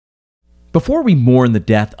Before we mourn the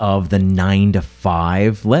death of the 9 to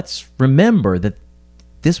 5, let's remember that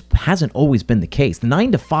this hasn't always been the case. The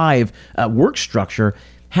 9 to 5 work structure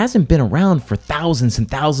hasn't been around for thousands and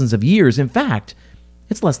thousands of years. In fact,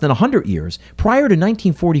 it's less than 100 years. Prior to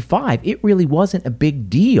 1945, it really wasn't a big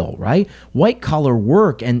deal, right? White-collar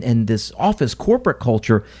work and this office corporate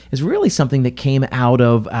culture is really something that came out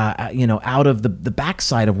of the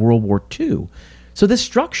backside of World War II. So this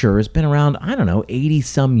structure has been around,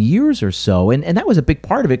 80-some years or so. And that was a big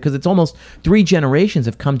part of it because it's almost 3 generations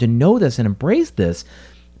have come to know this and embrace this.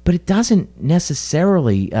 But it doesn't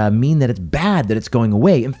necessarily mean that it's bad, that it's going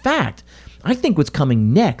away. In fact, I think what's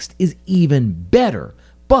coming next is even better.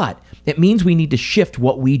 But it means we need to shift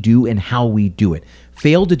what we do and how we do it.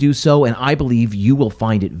 Fail to do so, and I believe you will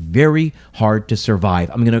find it very hard to survive.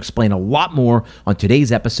 I'm going to explain a lot more on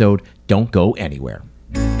today's episode. Don't go anywhere.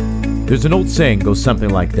 There's an old saying goes something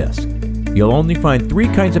like this. You'll only find 3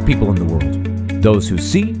 kinds of people in the world. Those who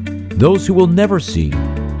see, those who will never see,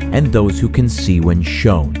 and those who can see when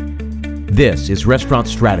shown. This is Restaurant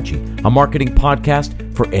Strategy, a marketing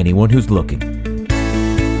podcast for anyone who's looking.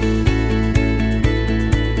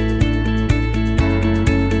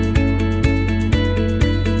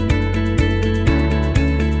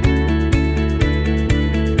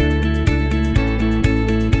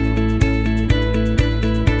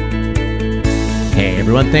 Hey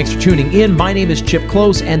everyone, thanks for tuning in. My name is Chip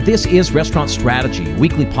Close, and this is Restaurant Strategy, a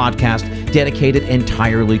weekly podcast dedicated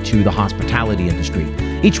entirely to the hospitality industry.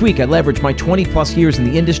 Each week, I leverage my 20-plus years in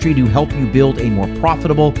the industry to help you build a more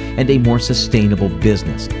profitable and a more sustainable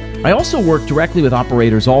business. I also work directly with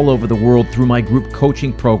operators all over the world through my group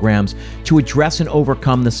coaching programs to address and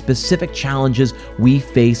overcome the specific challenges we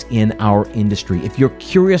face in our industry. If you're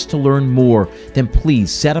curious to learn more, then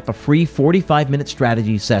please set up a free 45-minute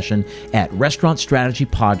strategy session at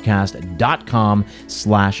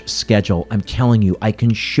restaurantstrategypodcast.com/schedule. I'm telling you, I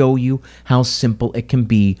can show you how simple it can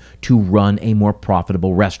be to run a more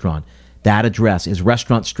profitable restaurant. That address is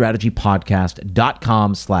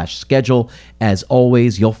restaurantstrategypodcast.com/schedule. As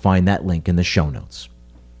always, you'll find that link in the show notes.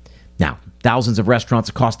 Now, thousands of restaurants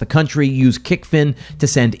across the country use Kickfin to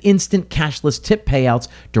send instant cashless tip payouts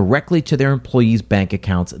directly to their employees' bank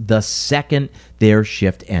accounts the second their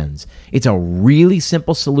shift ends. It's a really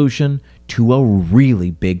simple solution to a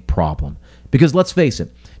really big problem. Because let's face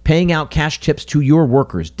it, paying out cash tips to your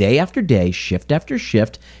workers day after day, shift after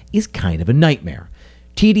shift, is kind of a nightmare.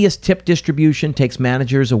 Tedious tip distribution takes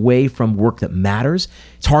managers away from work that matters.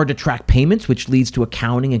 It's hard to track payments, which leads to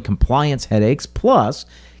accounting and compliance headaches. Plus,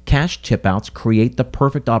 cash tip outs create the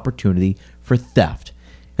perfect opportunity for theft.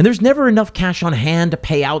 And there's never enough cash on hand to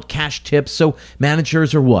pay out cash tips, so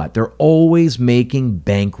managers are what? They're always making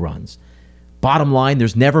bank runs. Bottom line,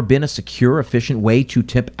 there's never been a secure, efficient way to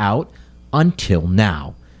tip out until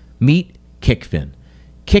now. Meet Kickfin.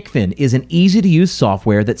 Kickfin is an easy-to-use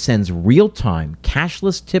software that sends real-time,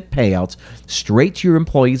 cashless tip payouts straight to your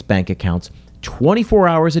employees' bank accounts 24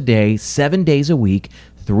 hours a day, 7 days a week,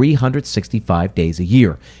 365 days a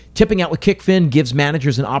year. Tipping out with Kickfin gives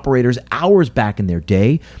managers and operators hours back in their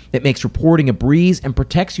day. It makes reporting a breeze and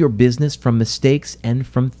protects your business from mistakes and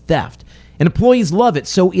from theft. And employees love it,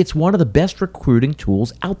 so it's one of the best recruiting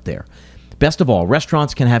tools out there. Best of all,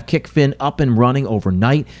 restaurants can have Kickfin up and running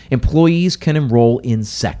overnight. Employees can enroll in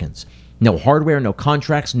seconds. No hardware, no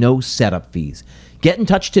contracts, no setup fees. Get in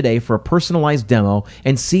touch today for a personalized demo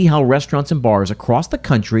and see how restaurants and bars across the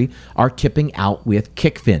country are tipping out with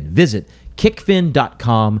Kickfin. Visit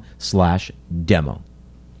kickfin.com/demo.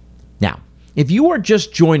 Now, if you are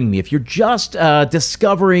just joining me, if you're just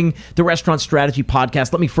discovering the Restaurant Strategy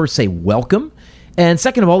Podcast, let me first say welcome. And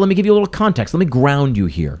second of all, let me give you a little context. Let me ground you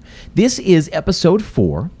here. This is episode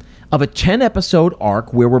 4 of a 10-episode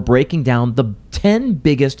arc where we're breaking down the 10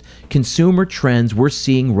 biggest consumer trends we're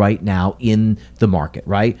seeing right now in the market,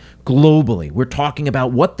 right? Globally, we're talking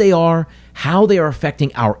about what they are, how they are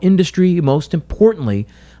affecting our industry. Most importantly,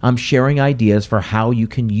 I'm sharing ideas for how you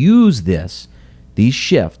can use these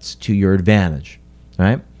shifts to your advantage,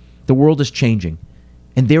 right? The world is changing.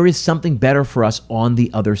 And there is something better for us on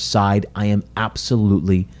the other side. I am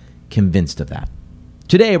absolutely convinced of that.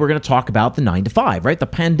 Today, we're going to talk about the 9 to 5, right? The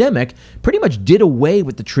pandemic pretty much did away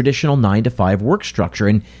with the traditional 9 to 5 work structure.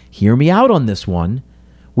 And hear me out on this one.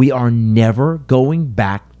 We are never going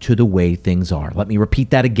back to the way things are. Let me repeat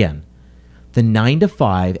that again. The 9 to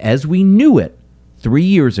 5, as we knew it 3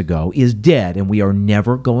 years ago, is dead, and we are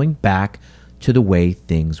never going back to the way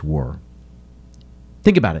things were.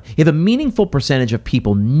 Think about it. If a meaningful percentage of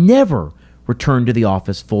people never return to the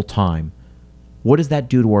office full time, what does that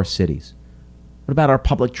do to our cities? What about our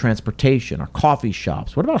public transportation, our coffee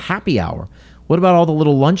shops? What about happy hour? What about all the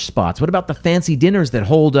little lunch spots? What about the fancy dinners that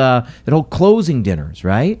hold closing dinners,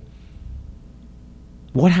 right?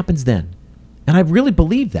 What happens then? And I really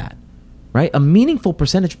believe that, right? A meaningful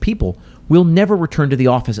percentage of people will never return to the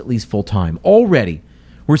office at least full time. Already,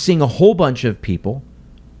 we're seeing a whole bunch of people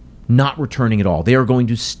not returning at all. They are going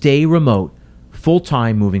to stay remote full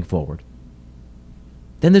time moving forward.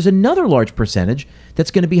 Then there's another large percentage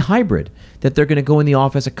that's going to be hybrid, that they're going to go in the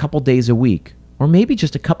office a couple days a week, or maybe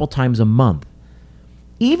just a couple times a month.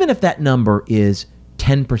 Even if that number is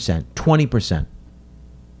 10%, 20%,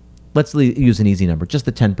 let's use an easy number, just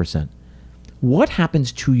the 10%. What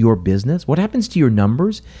happens to your business? What happens to your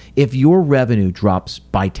numbers if your revenue drops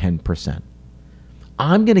by 10%?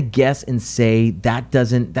 I'm going to guess and say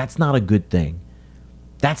that's not a good thing.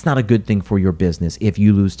 That's not a good thing for your business if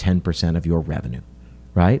you lose 10% of your revenue,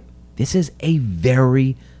 right? This is a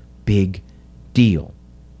very big deal.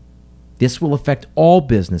 This will affect all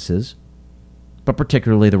businesses, but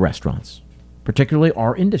particularly the restaurants, particularly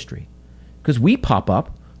our industry, because we pop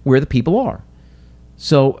up where the people are.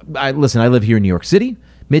 So I live here in New York City,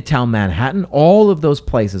 Midtown Manhattan, all of those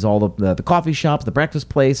places, all of the coffee shops, the breakfast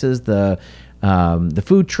places, the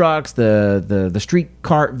food trucks, the street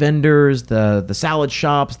cart vendors, the salad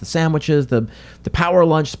shops, the sandwiches, the power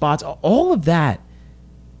lunch spots, all of that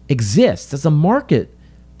exists as a market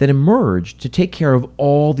that emerged to take care of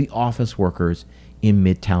all the office workers in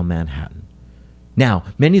Midtown Manhattan. Now,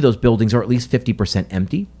 many of those buildings are at least 50%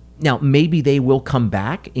 empty. Now, maybe they will come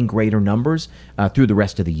back in greater numbers through the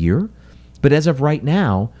rest of the year. But as of right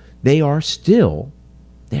now, they're still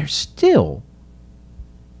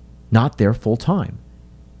not there full time.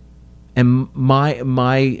 And my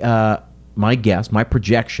guess, my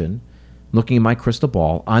projection, looking at my crystal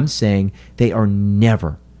ball, I'm saying they are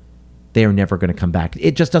never going to come back.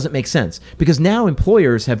 It just doesn't make sense, because now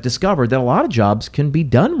employers have discovered that a lot of jobs can be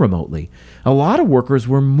done remotely. A lot of workers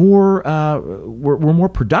were more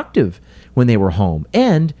productive when they were home,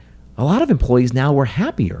 and a lot of employees now were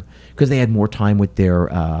happier because they had more time with their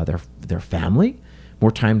family,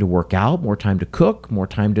 more time to work out, more time to cook, more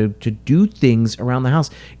time to do things around the house.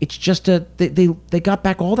 It's just they got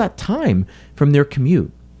back all that time from their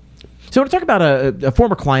commute. So I want to talk about a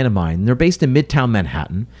former client of mine. They're based in Midtown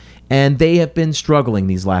Manhattan, and they have been struggling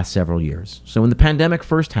these last several years. So when the pandemic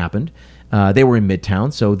first happened, they were in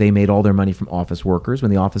Midtown, so they made all their money from office workers. When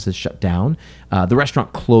the offices shut down, the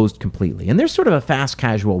restaurant closed completely. And they're sort of a fast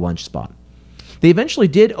casual lunch spot. They eventually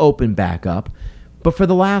did open back up, but for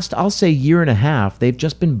the last, I'll say, year and a half, they've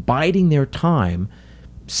just been biding their time,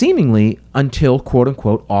 seemingly until, quote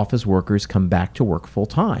unquote, office workers come back to work full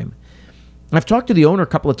time. I've talked to the owner a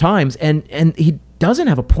couple of times, and he doesn't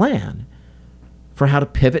have a plan for how to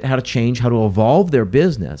pivot, how to change, how to evolve their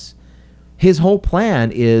business. His whole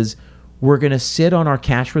plan is, we're going to sit on our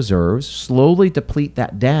cash reserves, slowly deplete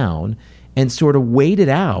that down, and sort of wait it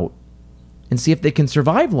out and see if they can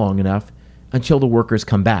survive long enough until the workers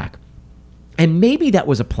come back. And maybe that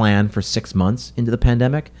was a plan for 6 months into the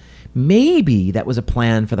pandemic. Maybe that was a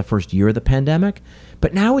plan for the first year of the pandemic.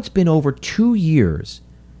 But now it's been over 2 years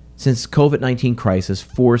since COVID-19 crisis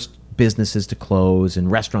forced businesses to close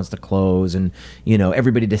and restaurants to close and,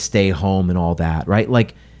 everybody to stay home and all that, right?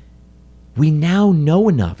 Like, we now know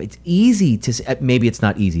enough. It's easy to say, maybe it's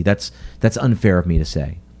not easy. That's unfair of me to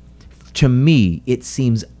say. To me, it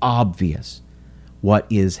seems obvious what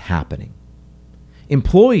is happening.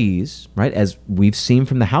 Employees, right, as we've seen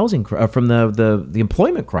from the from the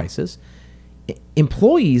employment crisis,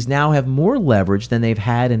 employees now have more leverage than they've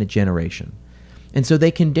had in a generation. And so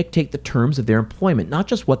they can dictate the terms of their employment, not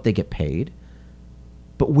just what they get paid,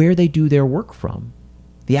 but where they do their work from,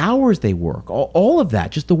 the hours they work, all of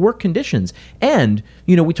that, just the work conditions. And,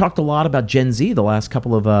 we talked a lot about Gen Z the last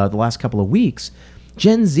couple of weeks.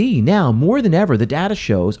 Gen Z now, more than ever, the data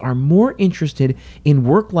shows, are more interested in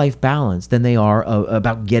work-life balance than they are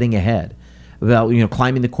about getting ahead, about,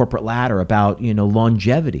 climbing the corporate ladder, about,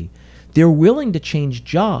 longevity. They're willing to change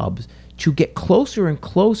jobs to get closer and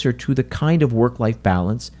closer to the kind of work-life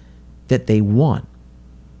balance that they want.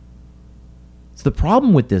 So the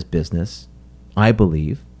problem with this business, I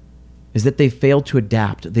believe, is that they've failed to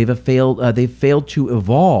adapt. They've failed to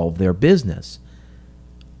evolve their business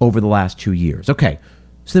over the last 2 years. Okay,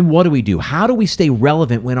 so then what do we do? How do we stay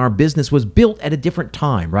relevant when our business was built at a different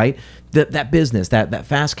time, right? That business, that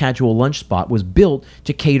fast casual lunch spot was built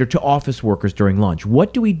to cater to office workers during lunch.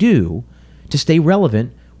 What do we do to stay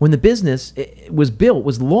relevant when the business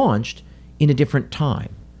was launched in a different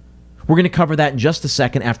time? We're going to cover that in just a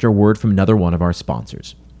second after a word from another one of our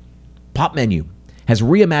sponsors. Popmenu has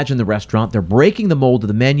reimagined the restaurant. They're breaking the mold of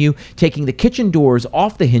the menu, taking the kitchen doors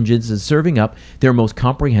off the hinges and serving up their most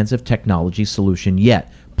comprehensive technology solution yet,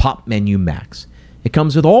 Popmenu Max. It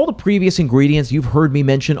comes with all the previous ingredients you've heard me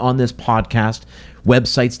mention on this podcast,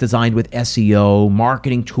 websites designed with SEO,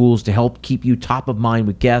 marketing tools to help keep you top of mind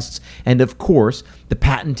with guests, and of course, the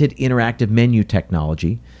patented interactive menu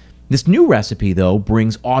technology. This new recipe, though,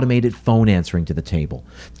 brings automated phone answering to the table,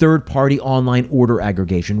 third-party online order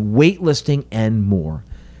aggregation, waitlisting, and more.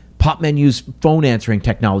 Popmenu's phone answering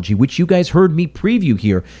technology, which you guys heard me preview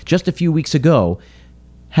here just a few weeks ago,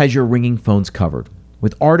 has your ringing phones covered.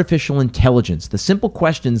 With artificial intelligence, the simple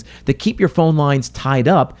questions that keep your phone lines tied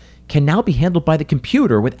up can now be handled by the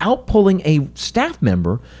computer without pulling a staff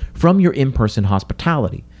member from your in-person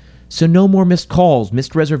hospitality. So no more missed calls,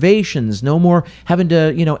 missed reservations, no more having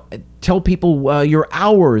to, tell people your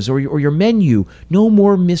hours or your menu, no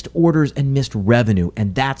more missed orders and missed revenue,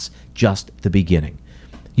 and that's just the beginning.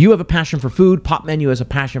 You have a passion for food, Popmenu has a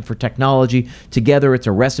passion for technology. Together, it's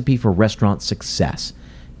a recipe for restaurant success.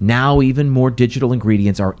 Now, even more digital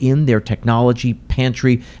ingredients are in their technology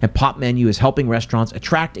pantry, and Popmenu is helping restaurants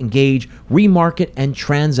attract, engage, remarket, and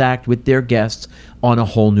transact with their guests on a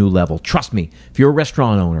whole new level. Trust me, if you're a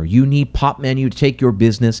restaurant owner, you need Popmenu to take your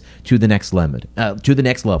business to the next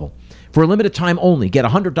level. For a limited time only, get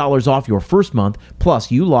 $100 off your first month, plus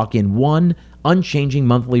you lock in one unchanging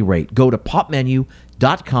monthly rate. Go to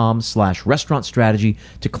popmenu.com/restaurant strategy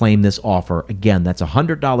to claim this offer. Again, that's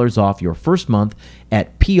 $100 off your first month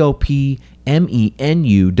at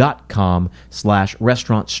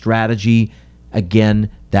popmenu.com/restaurant strategy. Again,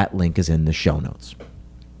 that link is in the show notes.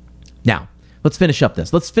 Now, let's finish up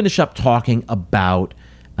this. Let's finish up talking about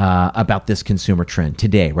this consumer trend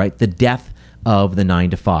today, right? The death of the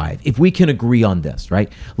 9 to 5. If we can agree on this,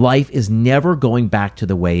 right? Life is never going back to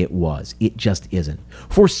the way it was. It just isn't.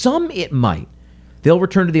 For some, it might. They'll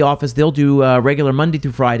return to the office. They'll do regular Monday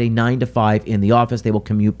through Friday, 9 to 5 in the office. They will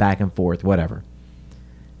commute back and forth, whatever.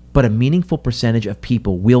 But a meaningful percentage of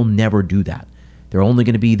people will never do that. They're only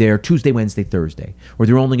going to be there Tuesday, Wednesday, Thursday, or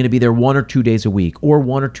they're only going to be there 1 or 2 days a week, or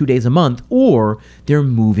 1 or 2 days a month, or they're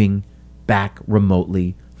moving back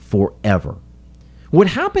remotely forever. What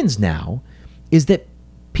happens now is that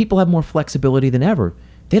people have more flexibility than ever.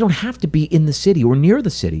 They don't have to be in the city or near the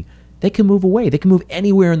city. They can move away. They can move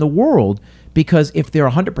anywhere in the world because if they're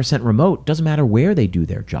 100% remote, it doesn't matter where they do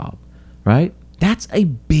their job, right? That's a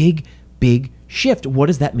big, big shift. What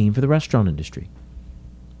does that mean for the restaurant industry?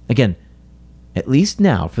 Again, at least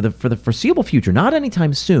now, for the foreseeable future, not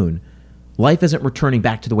anytime soon, life isn't returning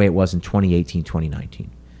back to the way it was in 2018,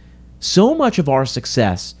 2019. So much of our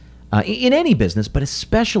success in any business, but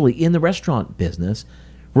especially in the restaurant business,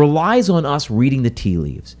 relies on us reading the tea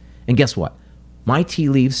leaves. And guess what? My tea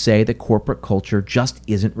leaves say that corporate culture just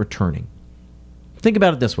isn't returning. Think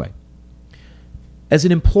about it this way. As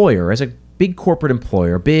an employer, as a big corporate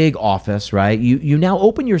employer, big office, right? You now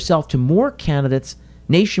open yourself to more candidates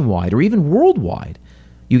nationwide or even worldwide.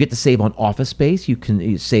 You get to save on office space. You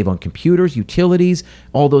can save on computers, utilities,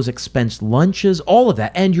 all those expense lunches, all of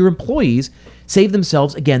that. And your employees save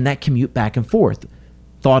themselves, again, that commute back and forth.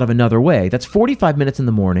 Thought of another way, that's 45 minutes in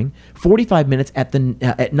the morning, 45 minutes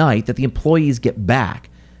at night that the employees get back.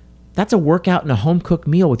 That's a workout and a home-cooked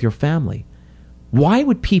meal with your family. Why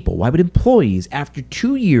would employees, after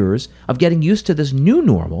 2 years of getting used to this new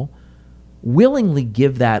normal, willingly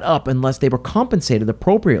give that up unless they were compensated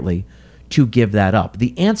appropriately to give that up?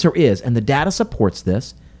 The answer is, and the data supports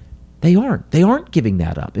this, they aren't giving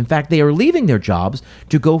that up. In fact, they are leaving their jobs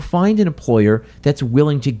to go find an employer that's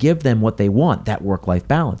willing to give them what they want, that work-life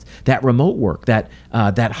balance, that remote work, that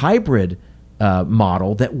hybrid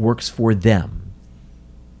model that works for them.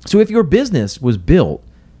 So if your business was built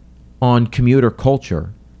on commuter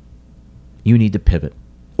culture, you need to pivot.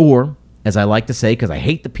 Or, as I like to say, because I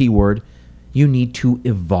hate the P word, you need to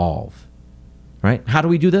evolve, right? How do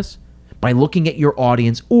we do this? By looking at your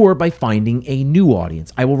audience or by finding a new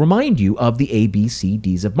audience. I will remind you of the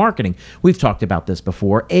ABCDs of marketing. We've talked about this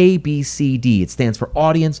before. ABCD, it stands for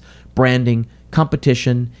audience, branding,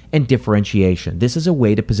 competition, and differentiation. This is a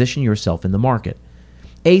way to position yourself in the market.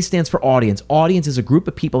 A stands for audience. Audience is a group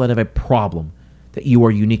of people that have a problem that you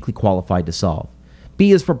are uniquely qualified to solve.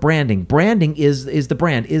 B is for branding. Branding is the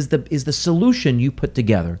brand, is the solution you put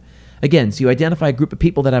together. Again, so you identify a group of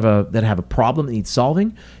people that have a problem that needs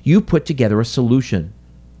solving. You put together a solution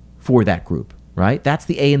for that group, right? That's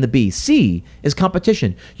the A and the B. C is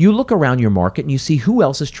competition. You look around your market and you see who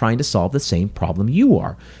else is trying to solve the same problem you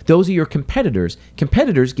are. Those are your competitors.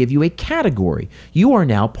 Competitors give you a category. You are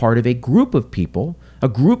now part of a group of people, a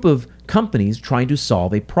group of companies trying to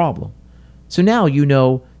solve a problem. So now you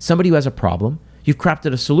know somebody who has a problem. You've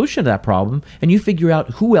crafted a solution to that problem, and you figure out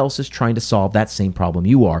who else is trying to solve that same problem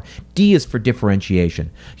you are. D is for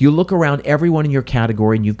differentiation. You look around everyone in your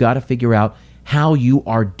category, and you've got to figure out how you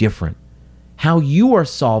are different, how you are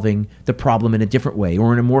solving the problem in a different way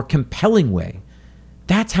or in a more compelling way.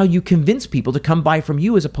 That's how you convince people to come buy from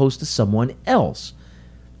you as opposed to someone else,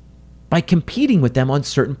 by competing with them on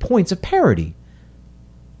certain points of parity.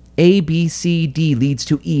 A, B, C, D leads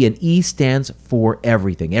to E, and E stands for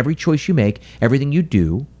everything. Every choice you make, everything you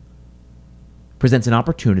do, presents an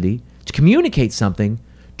opportunity to communicate something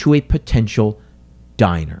to a potential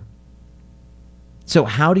diner. So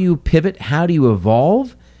how do you pivot? How do you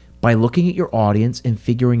evolve? By looking at your audience and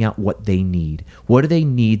figuring out what they need. What do they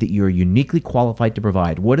need that you're uniquely qualified to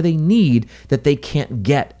provide? What do they need that they can't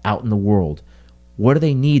get out in the world? What do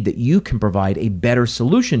they need that you can provide a better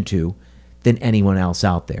solution to than anyone else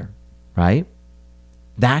out there, right?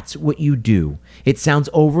 That's what you do. It sounds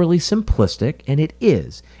overly simplistic, and it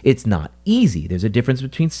is. It's not easy. There's a difference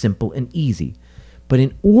between simple and easy. But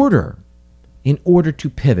in order to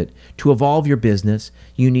pivot, to evolve your business,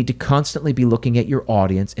 you need to constantly be looking at your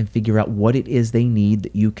audience and figure out what it is they need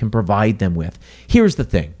that you can provide them with. Here's the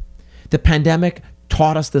thing. The pandemic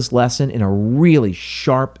taught us this lesson in a really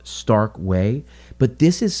sharp, stark way, but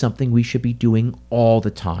this is something we should be doing all the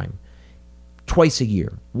time. Twice a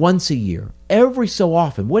year, once a year, every so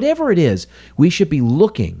often, whatever it is, we should be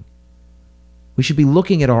looking. We should be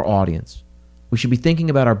looking at our audience. We should be thinking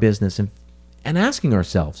about our business and asking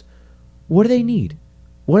ourselves, what do they need?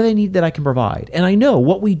 What do they need that I can provide? And I know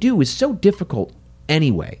what we do is so difficult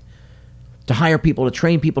anyway. To hire people, to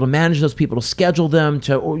train people, to manage those people, to schedule them,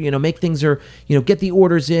 to make things get the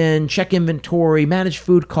orders in, check inventory, manage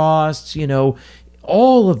food costs,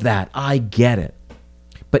 all of that. I get it.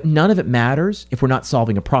 But none of it matters if we're not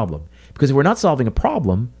solving a problem. Because if we're not solving a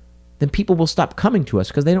problem, then people will stop coming to us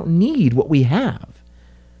because they don't need what we have.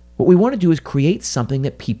 What we want to do is create something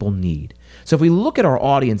that people need. So if we look at our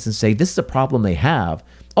audience and say, this is a problem they have,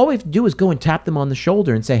 all we have to do is go and tap them on the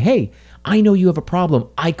shoulder and say, hey, I know you have a problem.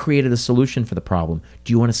 I created a solution for the problem.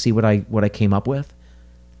 Do you want to see what I came up with?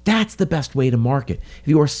 That's the best way to market. If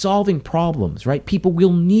you are solving problems, right, people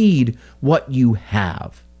will need what you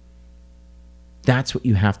have. That's what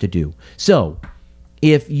you have to do. So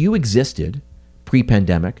if you existed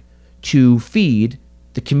pre-pandemic to feed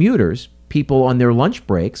the commuters, people on their lunch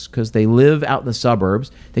breaks, because they live out in the suburbs,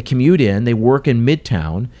 they commute in, they work in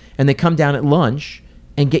Midtown, and they come down at lunch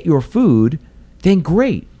and get your food, then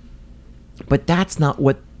great. But that's not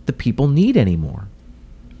what the people need anymore.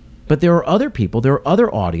 But there are other people, there are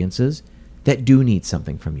other audiences that do need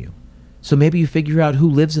something from you. So maybe you figure out who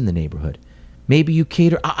lives in the neighborhood. Maybe you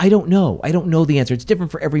cater. I don't know. I don't know the answer. It's different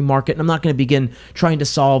for every market, and I'm not going to begin trying to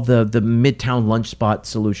solve the Midtown lunch spot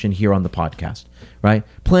solution here on the podcast, right?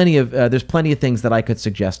 There's plenty of things that I could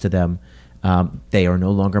suggest to them. They are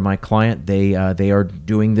no longer my client. They are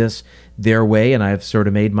doing this their way, and I've sort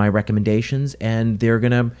of made my recommendations, and they're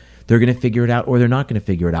gonna figure it out, or they're not going to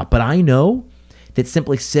figure it out. But I know that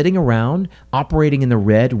simply sitting around, operating in the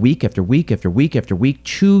red week after week after week after week,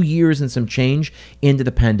 2 years and some change into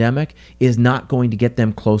the pandemic is not going to get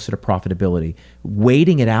them closer to profitability.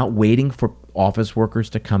 Waiting it out, waiting for office workers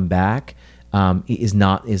to come back is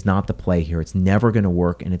not the play here. It's never going to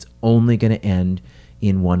work, and it's only going to end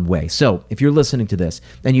in one way. So if you're listening to this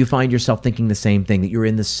and you find yourself thinking the same thing, that you're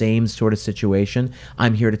in the same sort of situation,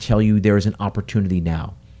 I'm here to tell you there is an opportunity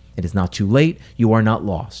now. It is not too late. You are not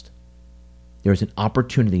lost. There's an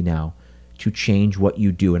opportunity now to change what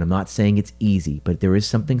you do. And I'm not saying it's easy, but there is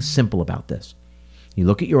something simple about this. You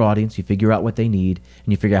look at your audience, you figure out what they need,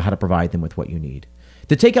 and you figure out how to provide them with what you need.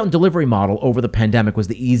 The takeout and delivery model over the pandemic was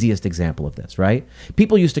the easiest example of this, right?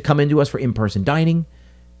 People used to come into us for in-person dining.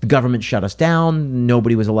 The government shut us down.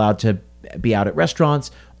 Nobody was allowed to be out at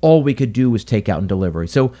restaurants. All we could do was takeout and delivery.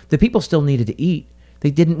 So the people still needed to eat.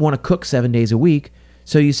 They didn't want to cook 7 days a week.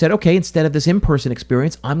 So you said, okay, instead of this in-person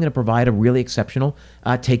experience, I'm going to provide a really exceptional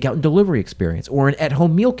takeout and delivery experience, or an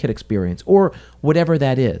at-home meal kit experience, or whatever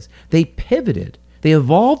that is. They pivoted. They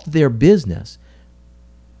evolved their business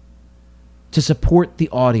to support the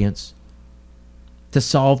audience, to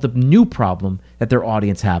solve the new problem that their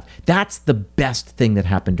audience have. That's the best thing that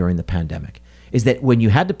happened during the pandemic, is that when you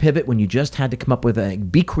had to pivot, when you just had to come up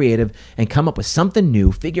with be creative and come up with something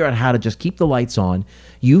new, figure out how to just keep the lights on,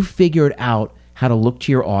 you figured out how to look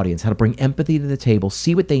to your audience, how to bring empathy to the table,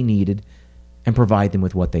 see what they needed, and provide them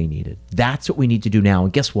with what they needed. That's what we need to do now.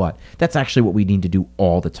 And guess what? That's actually what we need to do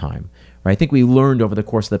all the time. Right? I think we learned over the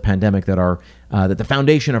course of the pandemic that that the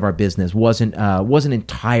foundation of our business wasn't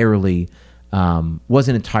entirely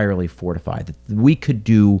fortified. That we could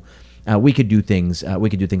do we could do things a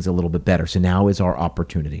little bit better. So now is our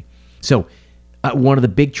opportunity. So one of the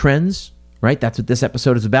big trends, right? That's what this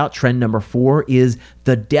episode is about. Trend number 4 is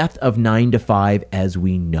the death of 9 to 5 as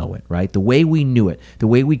we know it, right? The way we knew it, the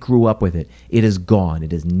way we grew up with it, it is gone.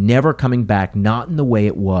 It is never coming back, not in the way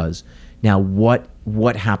it was. Now, what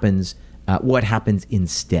happens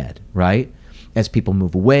instead, right? As people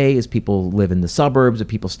move away, as people live in the suburbs, as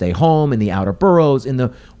people stay home, in the outer boroughs, in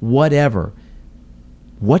the whatever,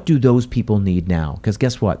 what do those people need now? Because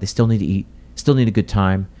guess what? They still need to eat, still need a good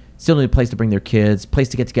time, still need a place to bring their kids, place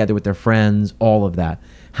to get together with their friends, all of that.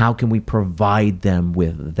 How can we provide them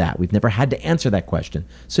with that? We've never had to answer that question.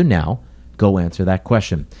 So now, go answer that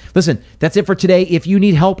question. Listen, that's it for today. If you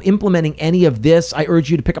need help implementing any of this, I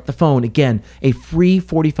urge you to pick up the phone. Again, a free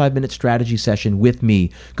 45-minute strategy session with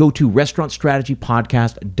me. Go to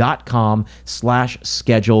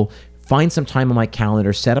restaurantstrategypodcast.com/schedule. Find some time on my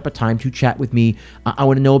calendar, set up a time to chat with me. I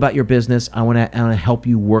want to know about your business. I want to help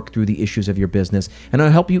you work through the issues of your business, and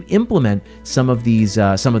I'll help you implement some of these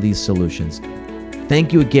solutions.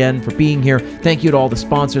 Thank you again for being here. Thank you to all the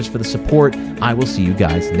sponsors for the support. I will see you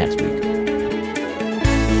guys next week.